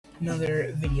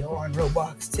another video on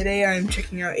Roblox. Today I'm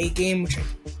checking out a game which I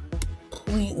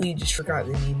completely just forgot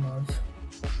the name of.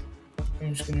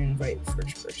 I'm just gonna invite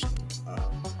first person.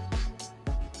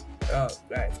 I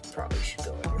probably should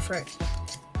go on your friend.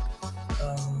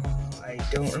 I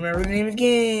don't remember the name of the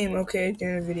game. Okay, at the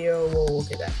end of the video we'll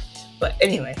look at that. But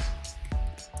anyway,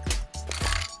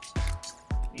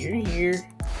 you're here.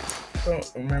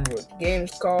 Don't remember what the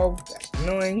game's called. That's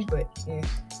annoying, but yeah.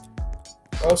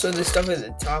 Also, the stuff at the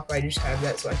top, I just have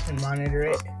that so I can monitor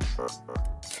it.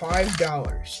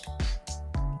 $5.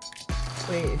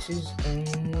 Wait, this is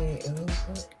only.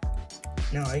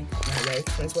 No, that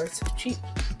explains why it's so cheap.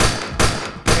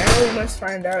 Now we must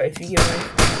find out if you get my.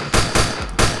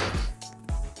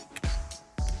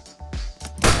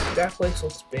 That place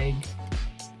looks big.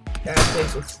 That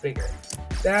place looks bigger.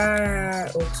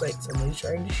 That looks like somebody's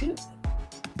trying to shoot.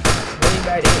 Really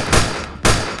bad aim.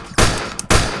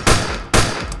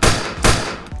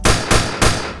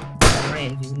 My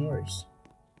aim's even worse.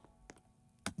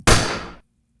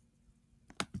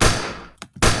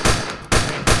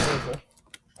 Horrible.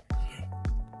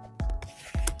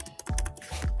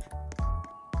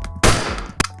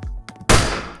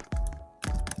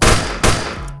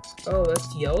 Oh, that's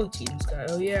the yellow team's guy.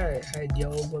 Oh yeah, it had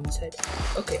yellow above his head.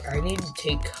 Okay, I need to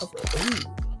take cover.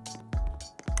 Ooh.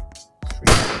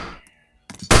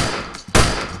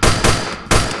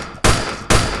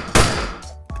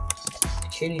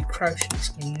 Can you crouch in this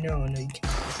game? No, you can't.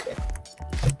 Okay.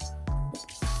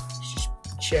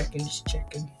 Just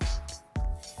checking.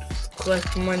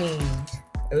 Collect money.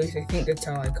 At least I think that's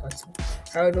how I collect them.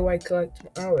 How do I collect?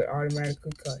 Oh, it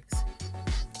automatically collects.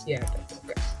 Yeah, it does.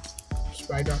 Okay. Just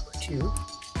buy dropper 2.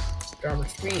 Dropper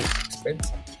 3 is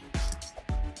expensive.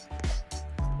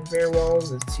 Conveyor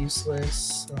walls, it's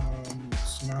useless.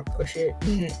 Let's not push it.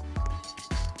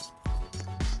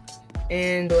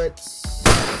 And let's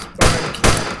spawn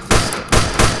camp.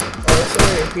 Also,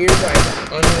 it appears I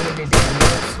have unlimited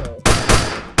ammo, so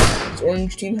does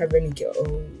orange team have any kill?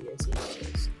 Oh, yes it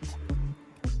does.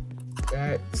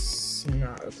 That's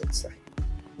not a good sign.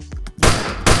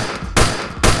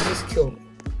 Just kill me.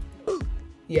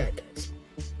 Yeah, it does.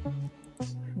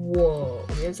 Whoa,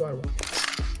 he has a lot of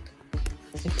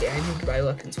weapons. Okay, I need to buy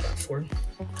weapons for him.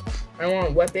 I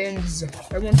want weapons.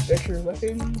 I want special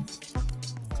weapons.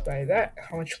 Let's buy that.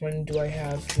 How much money do I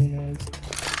have? Who knows?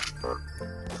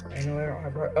 I know I don't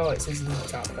have. Oh, it says in the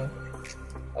top. Oh,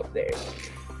 up there.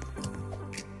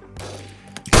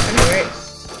 Anyway,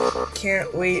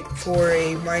 can't wait for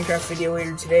a Minecraft video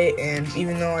later today. And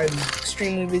even though I'm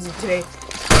extremely busy today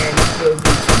and will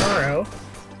be tomorrow,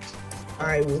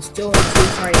 I will still hopefully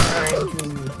find time to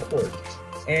record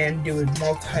and do a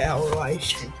multi-hour live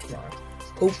stream tomorrow.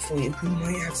 Hopefully, we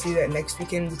might have to do that next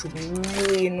weekend, which will be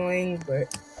really annoying,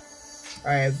 but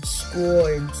I have school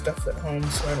and stuff at home,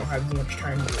 so I don't have as much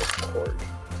time to record.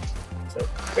 So,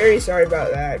 very sorry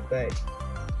about that, but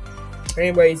if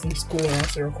anybody's in school and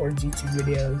also records YouTube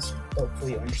videos,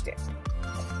 hopefully you'll understand.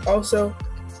 Also,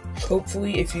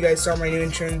 hopefully, if you guys saw my new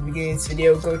intro in the beginning of this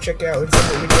video, go check it out in a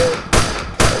separate video.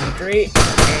 That would be great.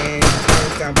 And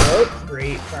comments down below.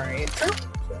 Great for our intro.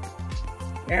 So,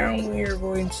 now we are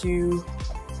going to.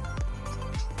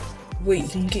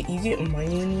 Wait, you get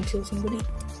money when you kill somebody?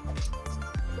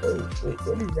 Oh, wait,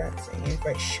 what is that saying? If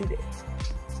I shoot it,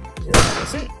 is it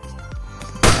like this?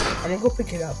 I'm gonna go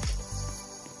pick it up.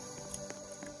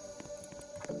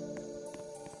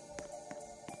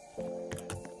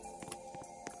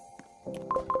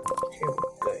 Okay, we're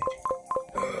good.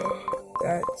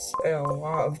 That's a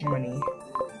lot of money.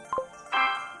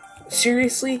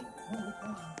 Seriously?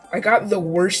 I got the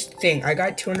worst thing. I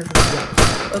got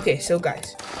 $250. Okay, so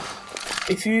guys,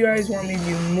 if you guys want me to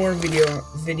do more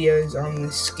videos on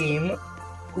this game,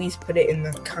 please put it in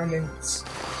the comments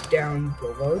down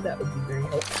below. That would be very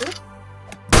helpful.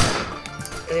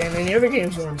 And any other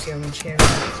games you want to see on the channel.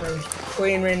 So I'm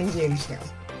playing random games now.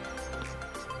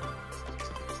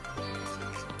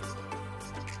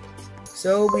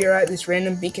 So we are at this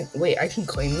random beacon. Wait, I can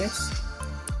claim this?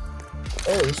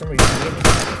 Oh, there's somebody in it.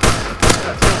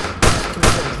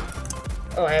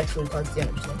 Oh, I actually caused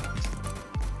damage. So.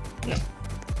 No.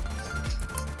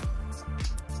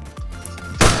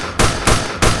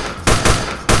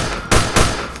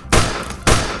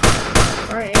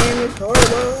 My aim is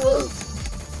horrible.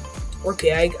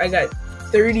 Okay, I got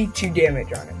 32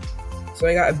 damage on him. So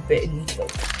I got a bit and he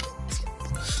killed him.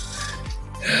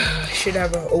 I should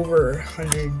have over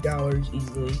 $100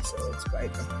 easily, so let's buy an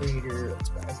upgrader. Let's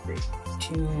buy upgrade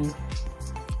 2.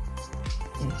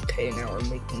 Okay, now we're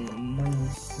making the money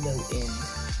flow in.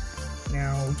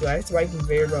 Now, do I have to buy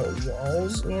conveyor belt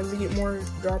walls in order to get more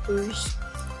droppers?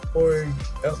 Or,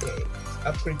 okay,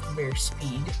 upgrade conveyor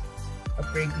speed.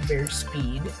 Upgrade conveyor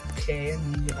speed. Okay,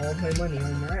 I'm using all my money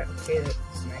on that. Okay,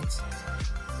 that's nice.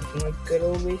 Looking like good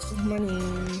old waste of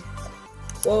money.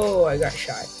 Whoa, I got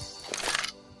shot.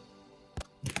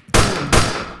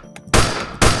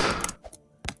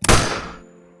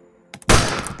 I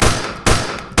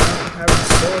don't have any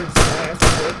swords, so I have to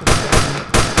work with them.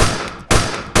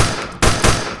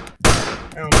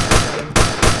 I almost got him.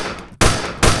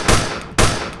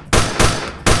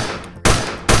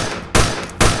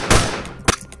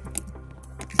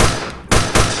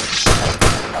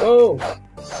 Whoa!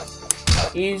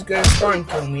 He's gonna spawn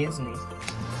kill me, isn't he?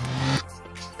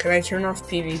 Can I turn off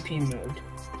PvP mode?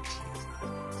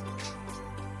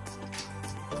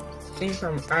 I think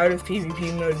I'm out of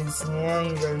PvP mode as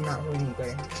long as I'm not holding a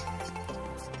gun.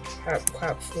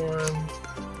 Platform.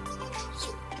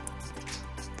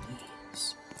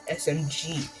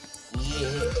 SMG.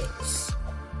 Yes.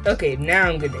 Okay, now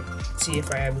I'm gonna see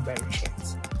if I have a better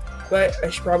chance. But I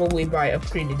should probably buy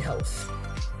upgraded health.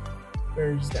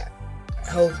 Where's that?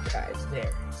 Health pad,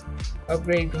 there.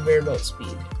 Upgrade conveyor belt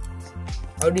speed.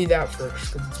 I'll do that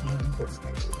first because it's more important,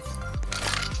 I believe.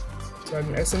 So I have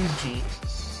an SMG.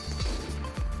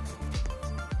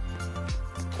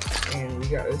 And we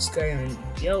got this guy on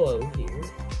yellow here.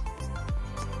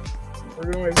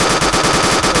 We're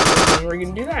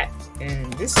gonna do that.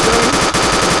 And this gun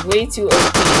is way too OP.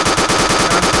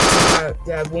 Not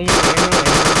to have limited ammo and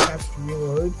not have to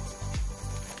reload.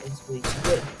 It's way too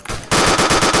good.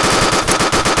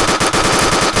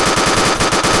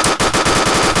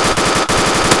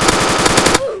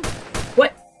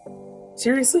 What?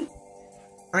 Seriously?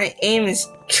 My aim is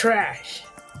trash.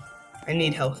 I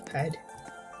need health pad.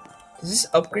 Does this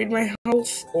upgrade my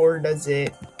health or does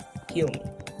it heal me?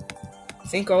 I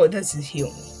think all it does is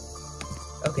heal me.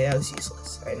 Okay, that was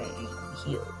useless. I don't need to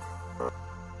be healed.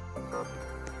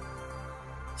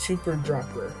 Super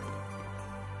dropper.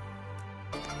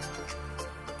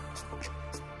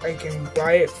 I can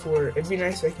buy it for, it'd be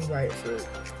nice if I can buy it for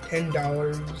 $10.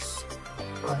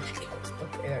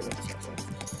 Okay, that makes sense.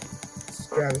 Let's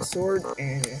grab a sword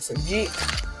and an SMG.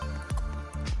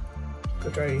 Go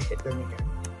try to hit them again.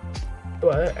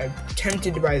 But I'm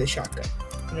tempted to buy the shotgun.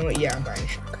 You know what? Yeah, I'm buying a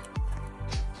shotgun.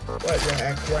 What the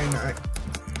heck? Why not?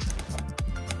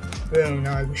 Boom,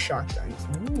 now I have a shotgun.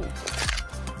 Ooh.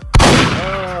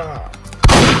 Ah.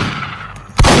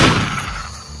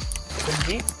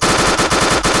 SMG.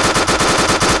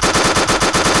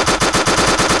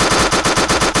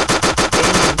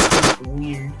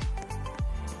 Weird.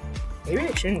 Maybe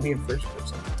I shouldn't be in first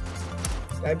person.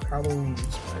 That'd probably be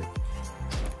smart.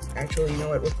 Actually, you know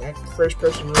what? With that first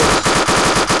person rules.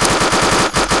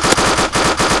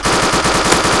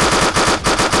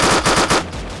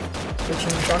 Switching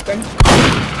the shotgun.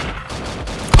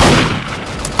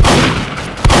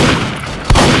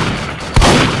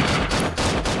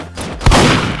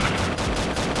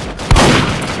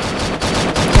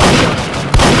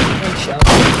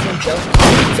 One shell.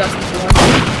 He's asking for one.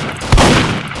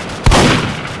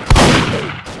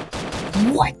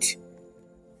 What?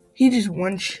 He just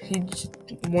one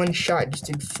shot just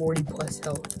did 40 plus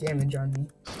health damage on me.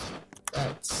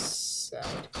 That's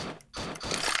sad.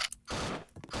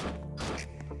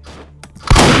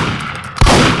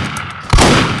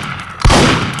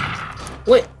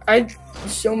 Wait,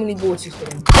 so many bullets just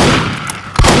hit him.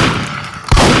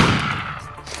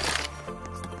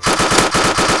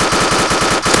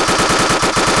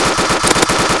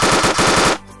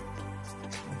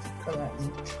 Come at me.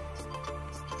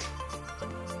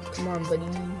 Come on, buddy.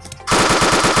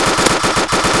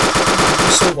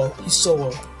 He's so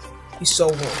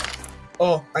low.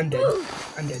 Oh, I'm dead.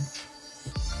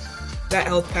 That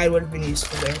health pad would have been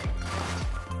useful there.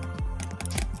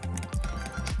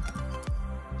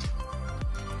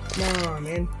 Come on,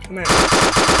 man. Come on.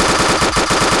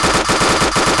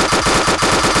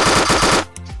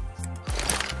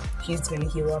 He's gonna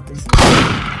heal up, isn't he?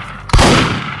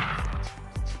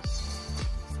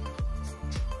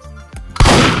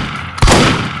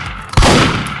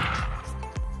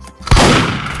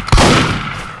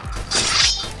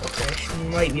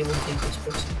 Might be able to take this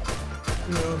person.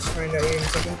 You know, let's find out here in a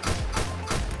second.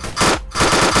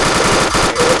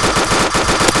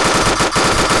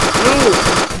 No!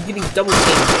 I'm getting double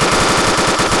teamed, man.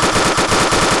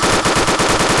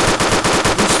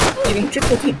 I'm getting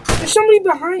triple teamed. There's somebody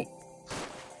behind.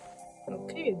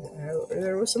 Okay,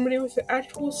 there was somebody with an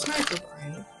actual sniper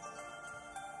behind him.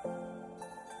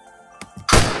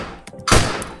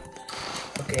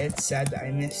 Okay, it's sad that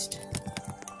I missed.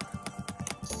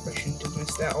 I shouldn't have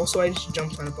missed that. Also, I just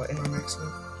jumped on a button on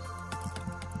accident.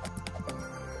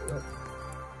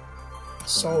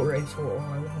 Assault rifle. Oh,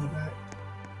 I want that.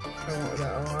 I want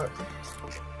that a lot.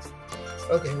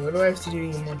 Okay, what do I have to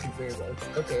do to get more conveyor belts?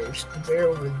 Okay, there's conveyor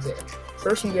over there.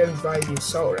 First I'm gonna buy the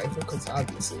assault rifle because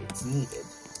obviously it's needed.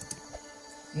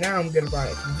 Now I'm gonna buy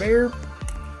a conveyor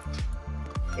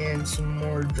and some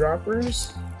more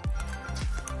droppers.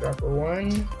 Dropper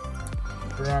 1,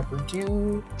 dropper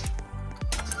 2.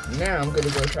 Now I'm gonna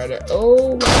go try to.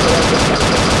 Oh,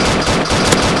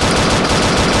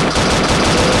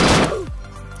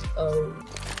 oh.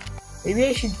 Maybe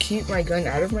I should keep my gun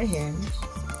out of my hands.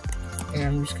 And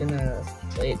I'm just gonna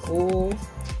play it cool.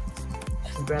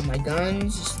 Just grab my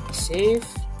guns, just be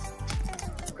safe.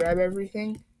 Just grab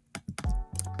everything.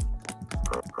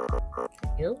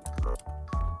 Yep.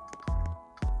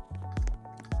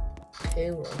 Okay,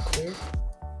 we're all clear.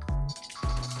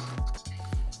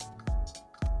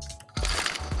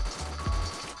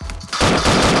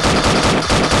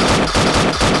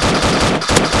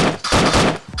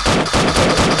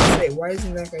 Why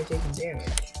isn't that guy taking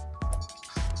damage?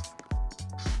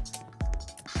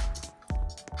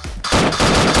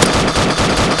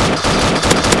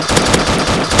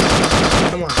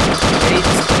 Come on, ready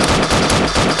to start.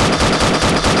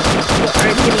 But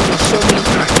I'm hitting him so many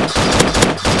times.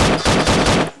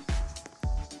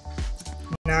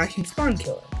 Now I can spawn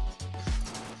kill him.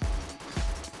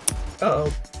 Uh-oh.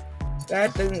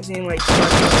 That doesn't seem like spawn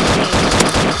killing me.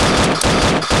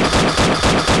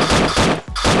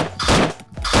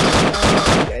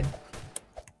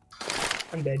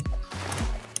 I'm dead.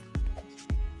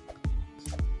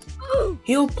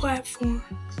 Heal platform.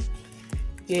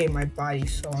 Yay, my body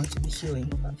fell onto the healing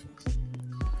platform.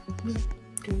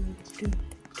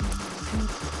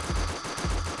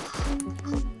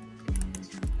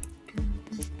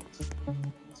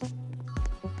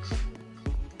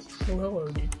 Oh, hello,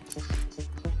 dude.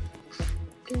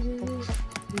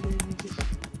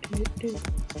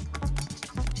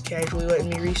 Casually letting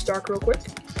me restock real quick.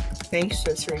 Thanks,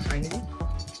 that's very kind of you.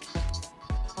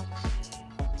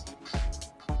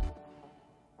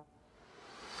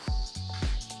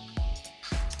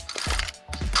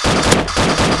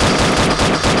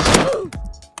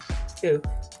 Ew.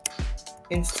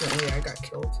 Instantly I got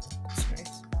killed. That's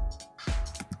nice.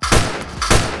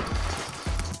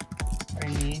 I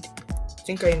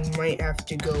think I might have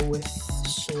to go with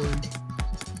sword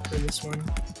for this one.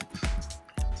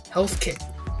 Health kit.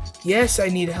 Yes, I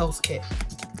need a health kit.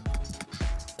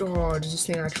 Oh, does this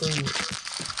thing actually work?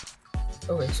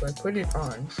 Okay, so I put it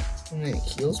on, and then it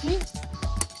heals me?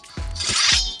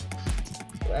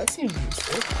 Well, that seems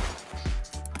useful.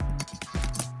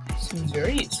 Seems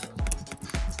very useful.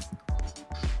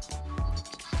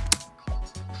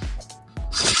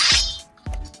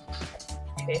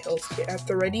 Okay, health kit at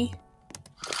the ready.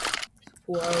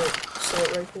 Pull out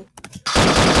assault rifle.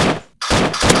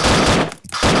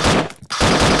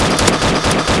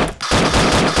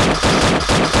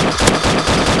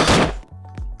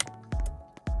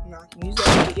 Not gonna use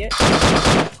that kit yet.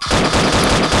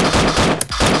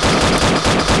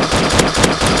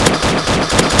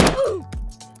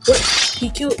 What?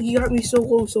 He got me so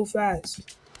low so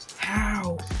fast.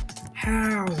 How?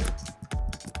 How?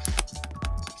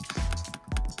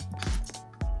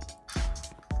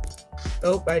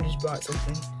 Oh, I just bought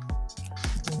something.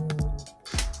 Ooh.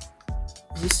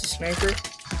 Is this a sniper?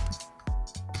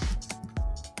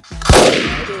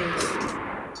 Yeah, it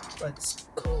is. Let's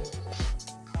go.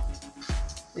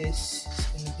 This is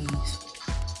gonna be useful.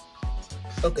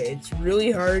 Okay, it's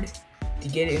really hard to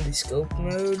get it into scope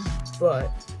mode,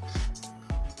 but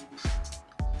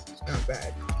it's not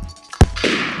bad.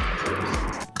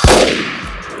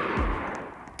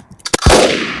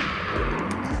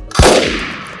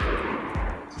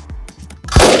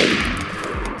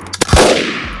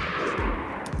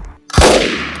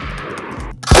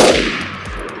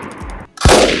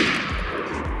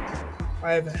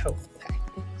 I have a health pack.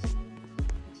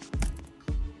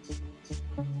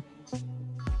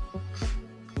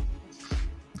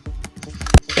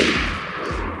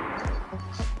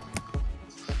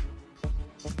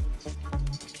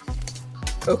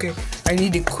 Okay, I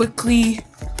need to quickly.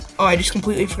 Oh, I just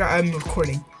completely forgot I'm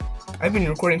recording. I've been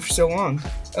recording for so long.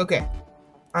 Okay,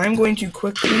 I'm going to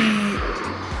quickly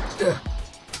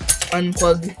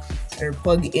unplug or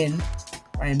plug in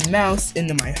my mouse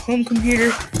into my home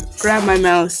computer. Grab my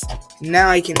mouse. Now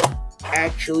I can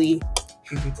actually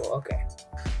shoot people. Okay,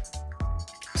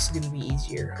 this is gonna be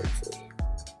easier, hopefully.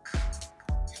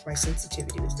 If my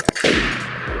sensitivity was down.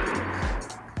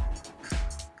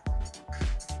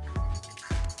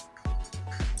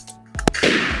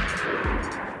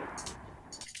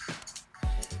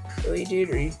 Really, dude?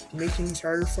 Are you making this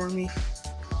harder for me?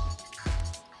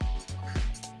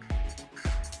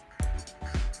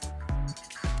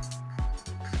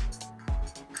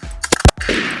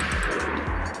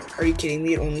 Are you kidding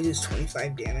me? It only does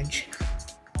 25 damage.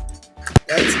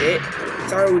 That's it? I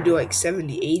thought it would do like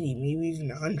 70, 80, maybe even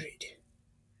 100.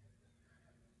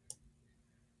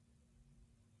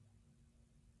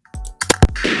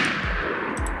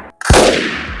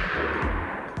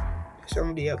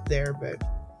 Somebody up there, but...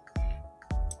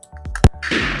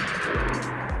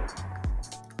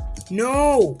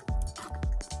 No!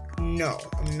 No,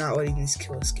 I'm not letting this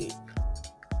kill escape.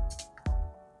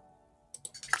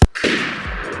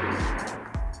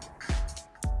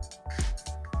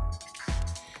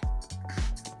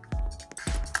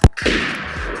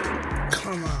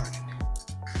 Come on.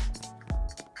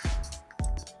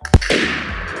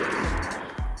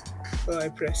 Oh, I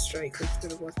pressed strike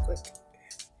instead of left click.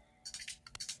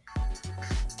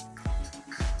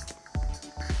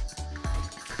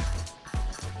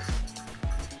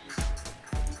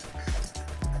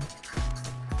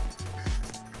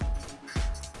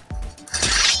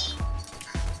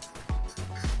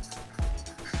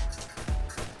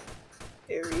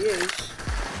 There he is.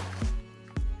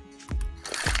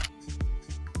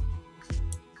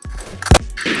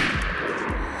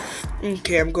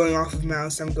 Okay, I'm going off of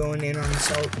mouse. I'm going in on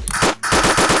assault.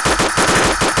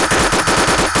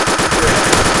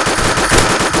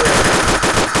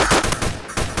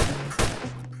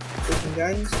 Clicking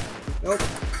guns. Nope.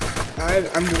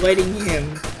 I'm letting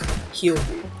him heal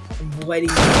you. I'm letting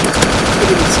him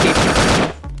escape.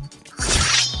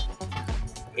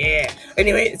 Yeah.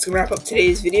 Anyway, it's gonna wrap up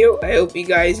today's video. I hope you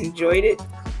guys enjoyed it.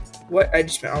 What? I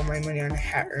just spent all my money on a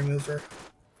hat remover.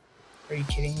 Are you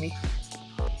kidding me?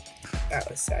 That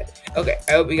was sad. Okay,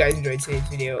 I hope you guys enjoyed today's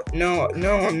video. No,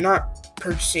 I'm not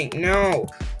purchasing. No,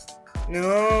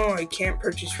 I can't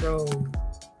purchase Rogue.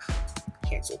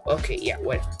 Cancel. Okay, yeah,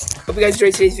 whatever. Hope you guys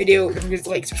enjoyed today's video. Don't forget to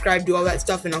like, subscribe, do all that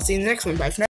stuff, and I'll see you in the next one. Bye for now.